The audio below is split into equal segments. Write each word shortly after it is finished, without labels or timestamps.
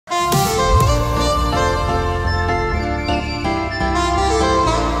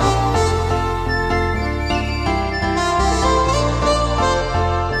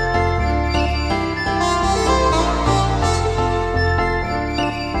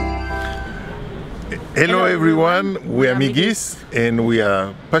Hello everyone, we are Migis and we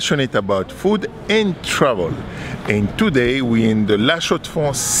are passionate about food and travel. And today we're in the La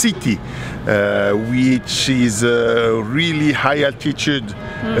Chaux-de city, which is a really high altitude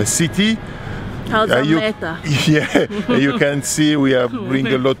city. You can see we are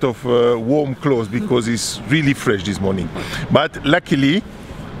bringing a lot of warm clothes because it's really fresh this morning. But luckily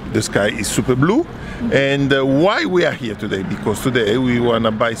the sky is super blue. And why we are here today? Because today we want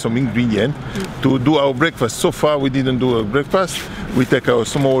to buy some ingredients to do our breakfast. So far we didn't do a breakfast. We take our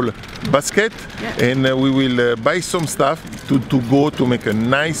small basket and we will buy some stuff to go to make a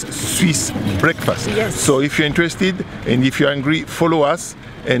nice Swiss breakfast. Yes. So if you're interested and if you're hungry, follow us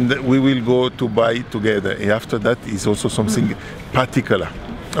and we will go to buy together. And after that is also something particular.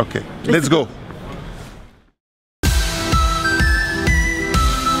 Okay, let's go.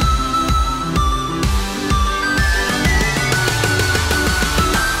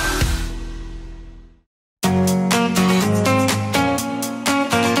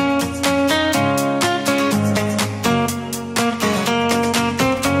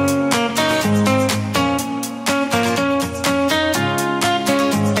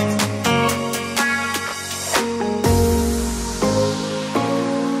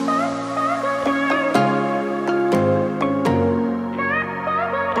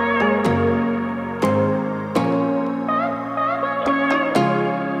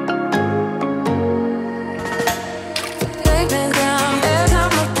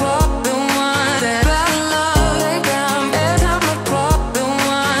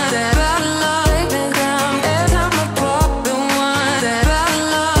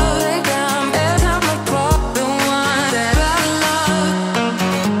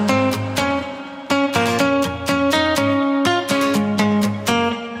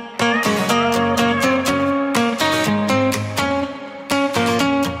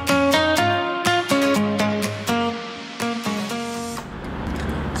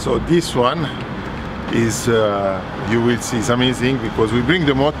 So this one is, you will see, it's amazing because we bring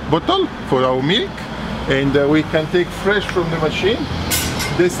the bottle for our milk and we can take fresh from the machine.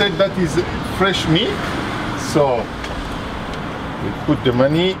 They said that is fresh milk, so we put the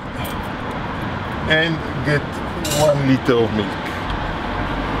money and get 1 liter of milk.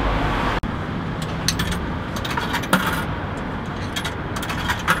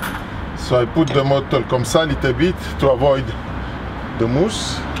 So I put the bottle comme ça a little bit to avoid the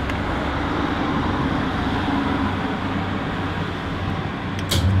mousse.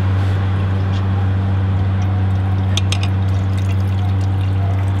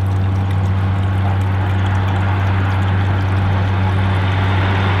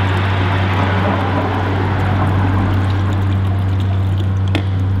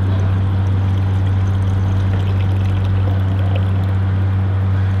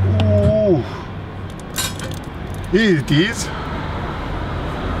 Here it is.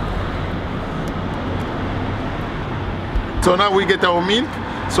 So now we get our milk.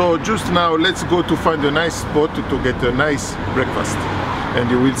 So just now let's go to find a nice spot to get a nice breakfast.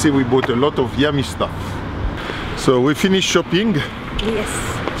 And you will see we bought a lot of yummy stuff. So we finished shopping. Yes.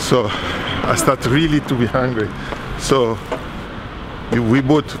 So I start really to be hungry. So we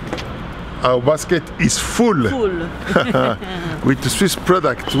bought, our basket is full. With the Swiss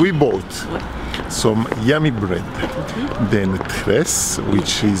product we bought. Some yummy bread, then Tresse,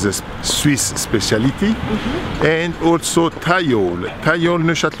 which is a Swiss specialty, and also Taillaule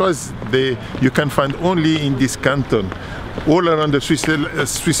Neuchâteloise. You can find only in this canton. All around the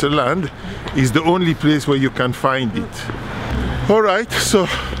Switzerland is the only place where you can find it. All right, so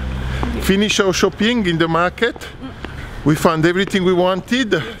finish our shopping in the market. We found everything we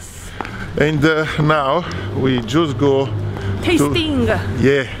wanted, and now we just go tasting.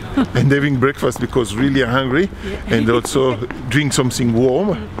 And having breakfast because really hungry, and also drink something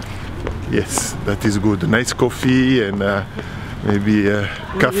warm. Yes, that is good. Nice coffee and maybe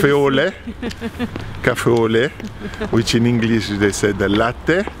café au lait. Café au lait, which in English they said a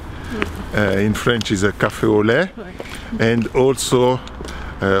latte. In French is a café au lait. And also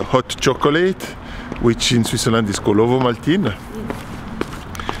hot chocolate, which in Switzerland is called Ovomaltine.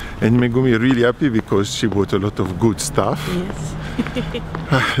 And Megumi is really happy because she bought a lot of good stuff. Yes.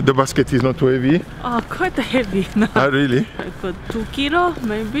 The basket is not too heavy. Oh, quite heavy now. Ah, really? About 2 kilo,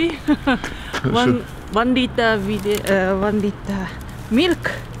 maybe. 1 liter 1 liter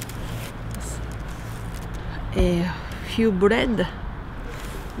milk. A few bread.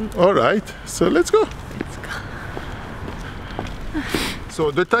 All right, so let's go. Let's go.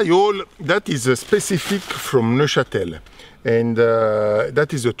 So the Taillaule, that is a specific from Neuchâtel. And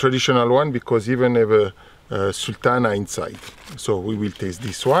that is a traditional one because even have a sultana inside. So we will taste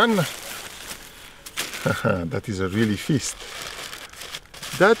this one. That is a really feast.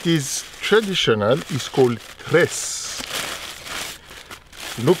 That is traditional, it's called Tresse.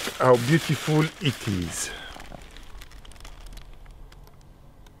 Look how beautiful it is.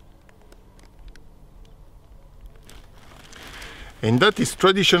 And that is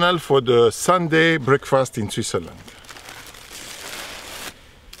traditional for the Sunday breakfast in Switzerland.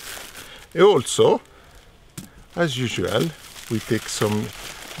 And also, as usual, we take some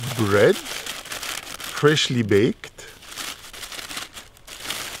bread, freshly baked.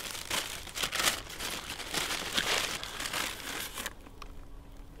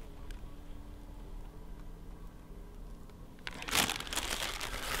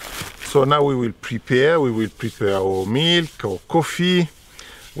 So now we will prepare our milk, our coffee.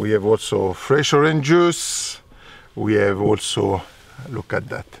 We have also fresh orange juice. We have also, look at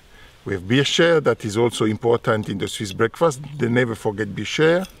that. We have beer share, that is also important in the Swiss breakfast. They never forget beer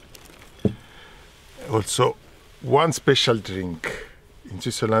share. Also, one special drink. In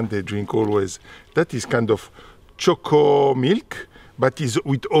Switzerland they drink always, that is kind of choco milk, but is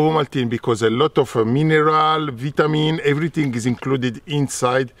with Ovaltine because a lot of mineral, vitamin, everything is included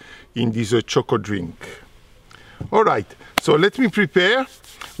inside in this choco drink. All right, so let me prepare.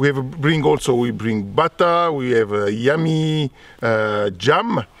 We bring butter, we have a yummy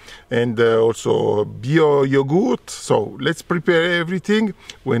jam, and also bio yogurt. So let's prepare everything.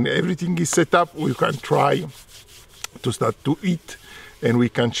 When everything is set up, we can try to start to eat, and we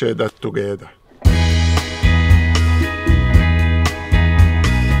can share that together.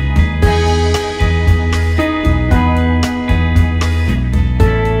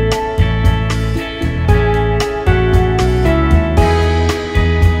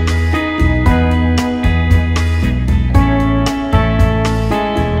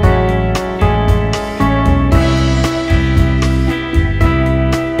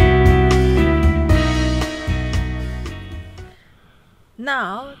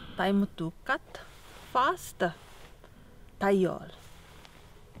 Now, time to cut fast Taillaule.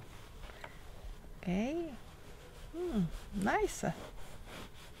 Okay, nice.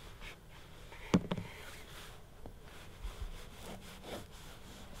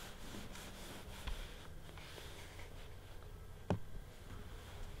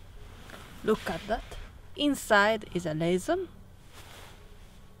 Look at that. Inside is a raisin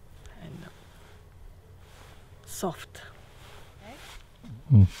and soft.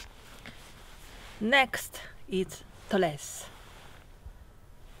 Next is Tresse.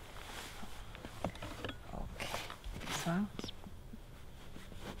 Okay, this one.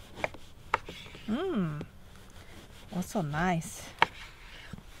 Also nice.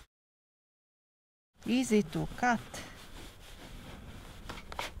 Easy to cut.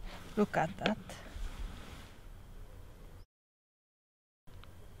 Look at that.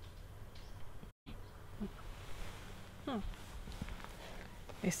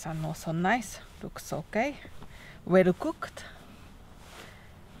 This one also nice, looks okay, well cooked.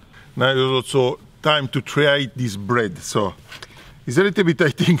 Now it's also time to try this bread. So it's a little bit,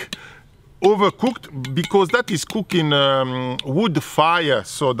 I think, overcooked because that is cooking wood fire.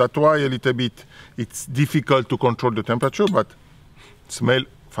 So that's why a little bit it's difficult to control the temperature, but smell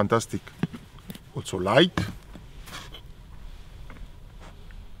fantastic. Also light.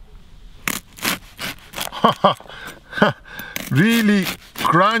 Really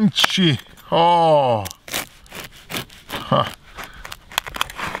crunchy. Oh.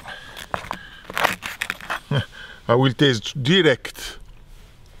 I will taste direct.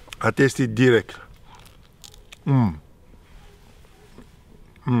 I taste it direct.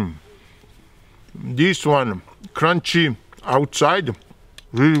 This one crunchy outside,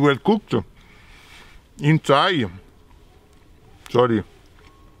 really well cooked. Inside, sorry,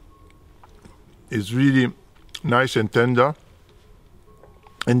 is really nice and tender.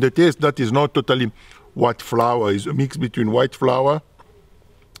 And the taste that is not totally white flour, is a mix between white flour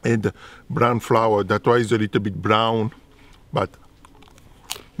and brown flour. That's why it's a little bit brown. But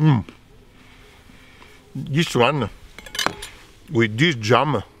this one with this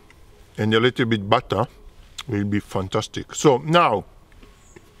jam and a little bit butter will be fantastic. So now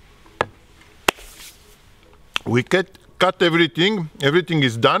we cut everything. Everything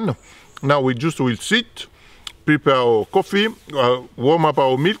is done. Now we just will sit, prepare our coffee, warm up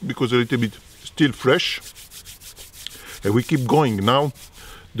our milk because a little bit still fresh, and we keep going. Now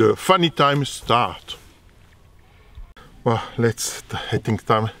the funny time start. Well, I think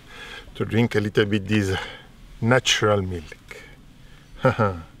time to drink a little bit this natural milk.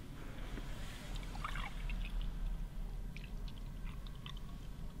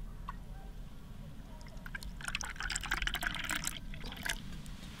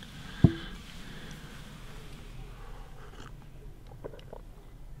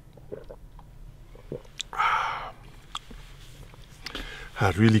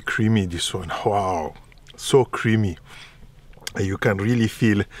 Really creamy, this one. Wow, so creamy. You can really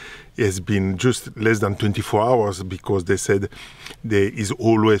feel it's been just less than 24 hours because they said there is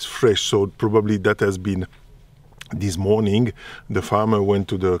always fresh. So probably that has been this morning. The farmer went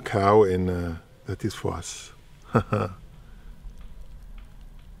to the cow and that is for us.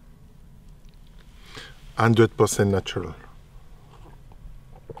 100% natural.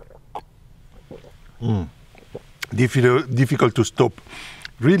 Difficult to stop.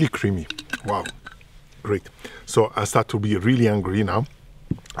 Really creamy. Wow, great. So I start to be really hungry now.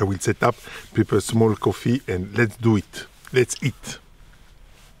 I will set up, prepare a small coffee, and let's do it. Let's eat.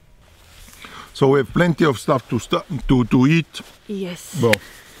 So we have plenty of stuff to eat. Yes. Well,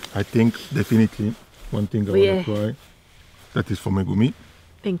 I think definitely one thing I want to try. That is for Megumi.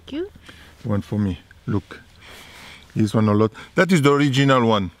 Thank you. One for me. Look, this one a lot. That is the original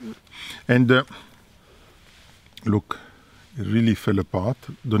one. And look, it really fell apart.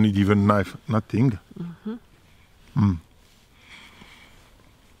 Don't need even knife, nothing.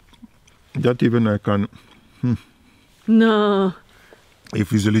 That even I can. No.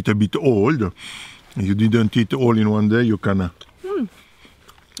 If it's a little bit old, you didn't eat all in one day, you can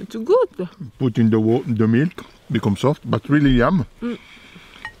It's good. put in the milk, become soft, but really yum.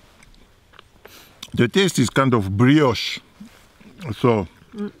 The taste is kind of brioche, so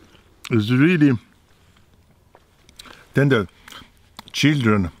it's really tender.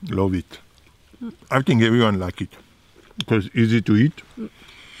 Children love it. I think everyone like it because it's easy to eat.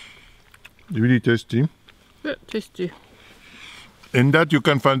 Really tasty. Yeah, tasty. And that you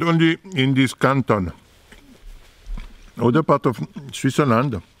can find only in this canton. Other part of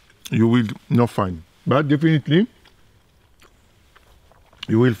Switzerland, you will not find. But definitely,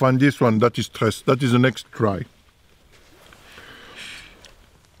 you will find this one, that is Tresse. That is the next try.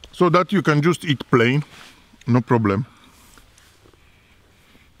 So that you can just eat plain, no problem.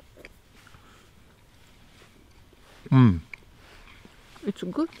 It's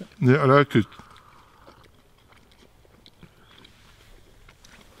good. Yeah, I like it.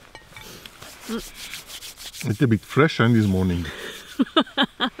 It's a bit fresh this morning.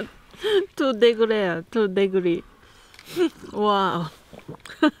 2 degree, 2 degree. Wow.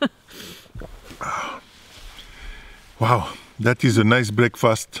 Wow, that is a nice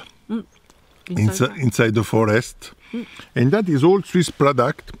breakfast inside the forest. And that is all Swiss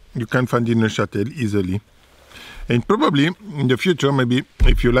product you can find in Neuchâtel easily. And probably in the future, maybe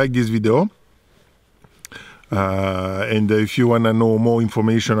if you like this video, and if you want to know more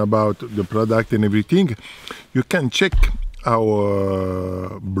information about the product and everything, you can check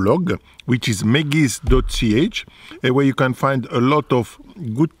our blog, which is megis.ch, where you can find a lot of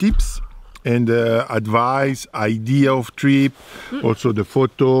good tips and advice, idea of trip, also the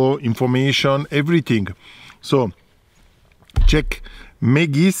photo, information, everything. So check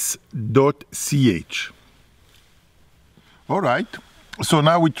megis.ch. All right. So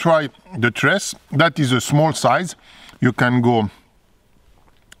now we try the Tresse. That is a small size. You can go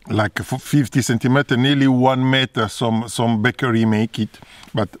like 50 centimeters, nearly 1 meter. Some bakery make it,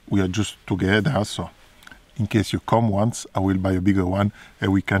 but we are just together. So in case you come once, I will buy a bigger one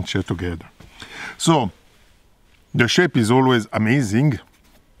and we can share together. So the shape is always amazing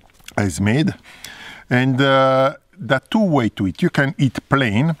as made. And there are 2 ways to eat. You can eat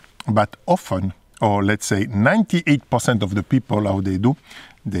plain, but often, or let's say 98% of the people, how they do,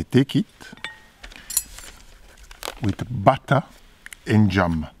 they take it with butter and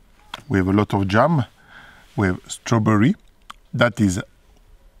jam. We have a lot of jam. We have strawberry. That is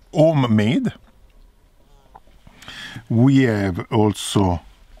homemade. We have also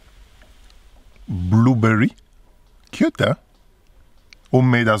blueberry. Cute, huh?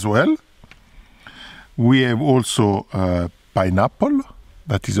 Homemade as well. We have also pineapple.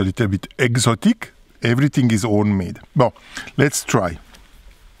 That is a little bit exotic. Everything is homemade. Well, let's try.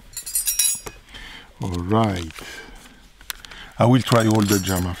 All right. I will try all the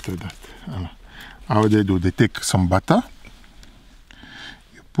jam after that. How they do? They take some butter.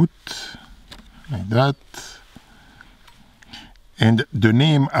 You put like that. And the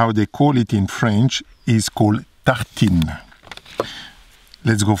name, how they call it in French, is called tartine.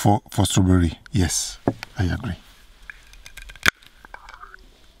 Let's go for strawberry. Yes, I agree.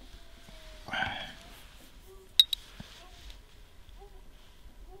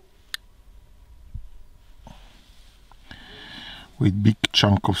 With big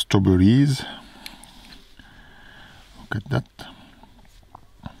chunk of strawberries. Look at that.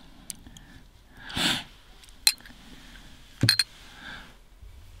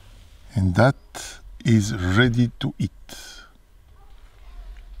 And that is ready to eat.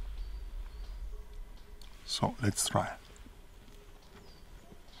 So let's try.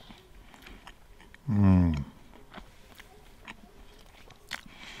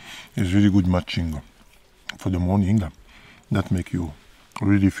 It's really good matching for the morning. That make you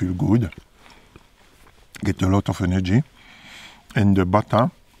really feel good, get a lot of energy. And the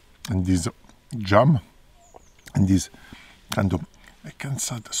butter and this jam and this kind of, I can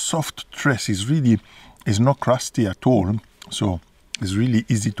say, the soft Tresse is not crusty at all, so it's really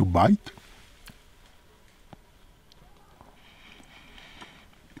easy to bite.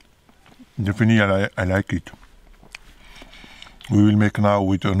 Definitely I like it. We will make now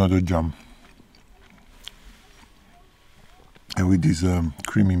with another jam. And with this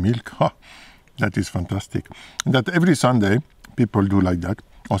creamy milk, that is fantastic. And that every Sunday people do like that,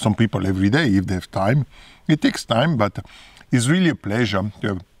 or some people every day if they have time. It takes time, but it's really a pleasure to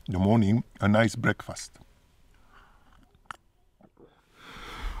have in the morning a nice breakfast.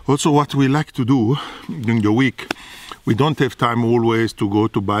 Also, what we like to do during the week, we don't have time always to go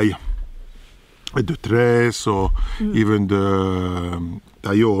to buy at the Tresse or even the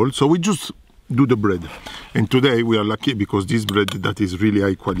Taillaule, so we just do the bread. And today we are lucky because this bread that is really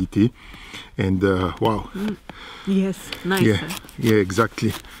high quality, and wow. Yes, nice. Yeah,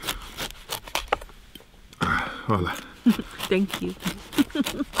 exactly. Voila. Thank you.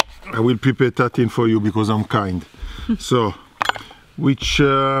 I will prepare tartine for you because I'm kind. So, which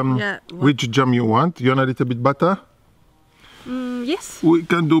jam you want? You want a little bit butter? Yes. We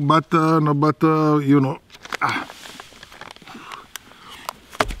can do butter, no butter, you know.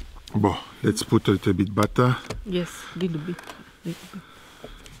 Bon, let's put a little bit butter. Yes, little bit.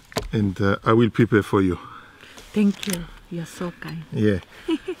 And I will prepare for you. Thank you. You're so kind. Yeah.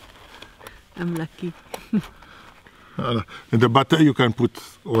 I'm lucky. And the butter you can put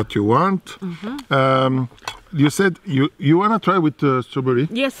what you want. You said you wanna try with strawberry?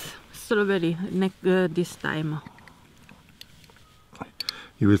 Yes, strawberry this time.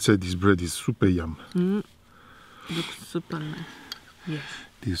 You will say this bread is super yum. Looks super nice. Yes.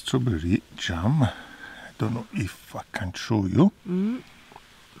 The strawberry jam. I don't know if I can show you.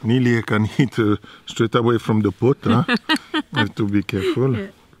 Nearly I can eat straight away from the pot. Huh? I have to be careful. Yeah.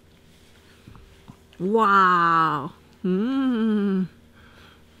 Wow.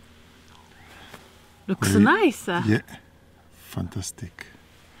 Looks nice. Yeah. Fantastic.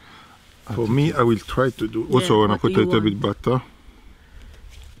 For me, I will try to do. Also, I want to put a little bit butter.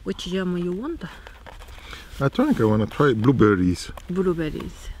 Which jam you want? I think I want to try blueberries.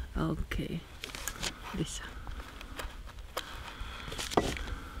 Blueberries. Okay. This.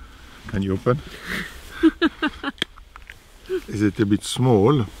 Can you open? It's a little bit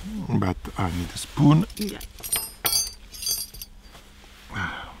small, but I need a spoon. Yeah.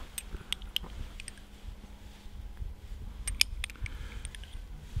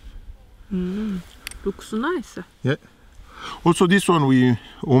 Looks nice. Yeah. Also, this one we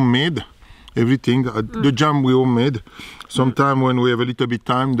homemade. Everything. The jam we homemade. Sometime when we have a little bit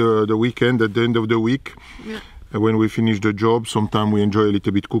time, the weekend, at the end of the week, when we finish the job, sometime we enjoy a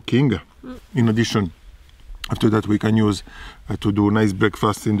little bit cooking. In addition, after that we can use to do nice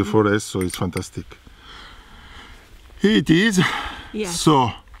breakfast in the forest, so it's fantastic. Here it is. Yes.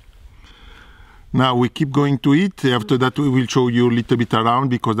 So now we keep going to eat. After that we will show you a little bit around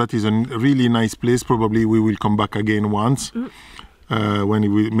because that is a really nice place. Probably we will come back again once when it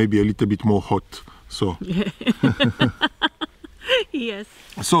will maybe a little bit more hot. So yes.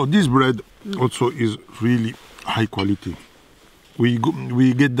 So this bread also is really high quality. We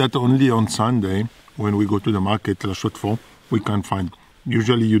get that only on Sunday when we go to the market, La Chaux-de. We can find.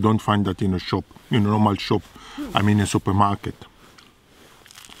 Usually you don't find that in a shop, in a normal shop. I mean a supermarket.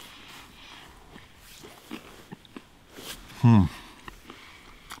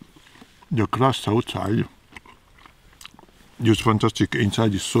 The crust outside is fantastic.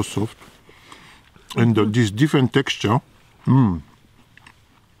 Inside is so soft, and this different texture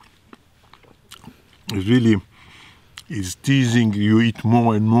really is teasing you eat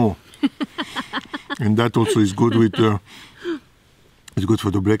more and more. And that also is good with it's good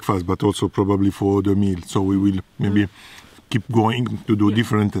for the breakfast, but also probably for the meal. So we will maybe keep going to do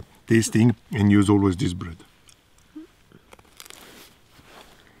different tasting and use always this bread.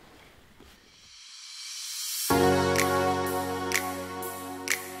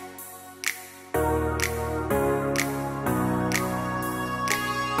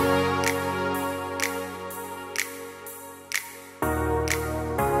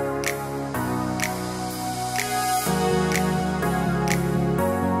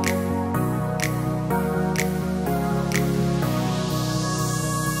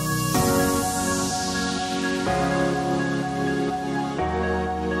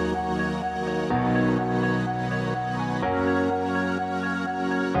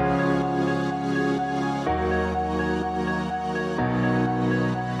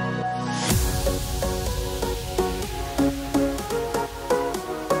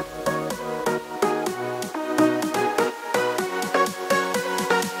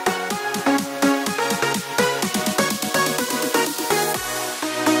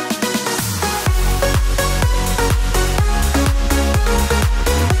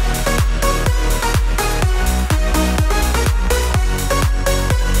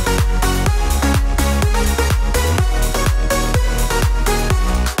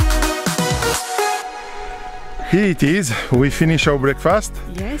 here it is. We finish our breakfast.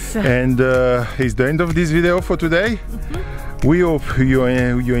 Yes. And it's the end of this video for today. We hope you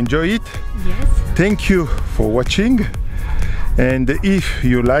enjoy it. Yes. Thank you for watching. And if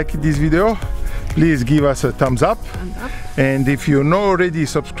you like this video, please give us a thumbs up. And if you're not already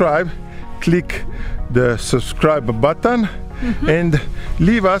subscribed, click the subscribe button and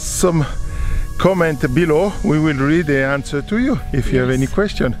leave us some comment below. We will read the answer to you if you have any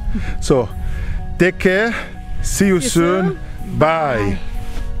question. So take care. See you soon. Bye.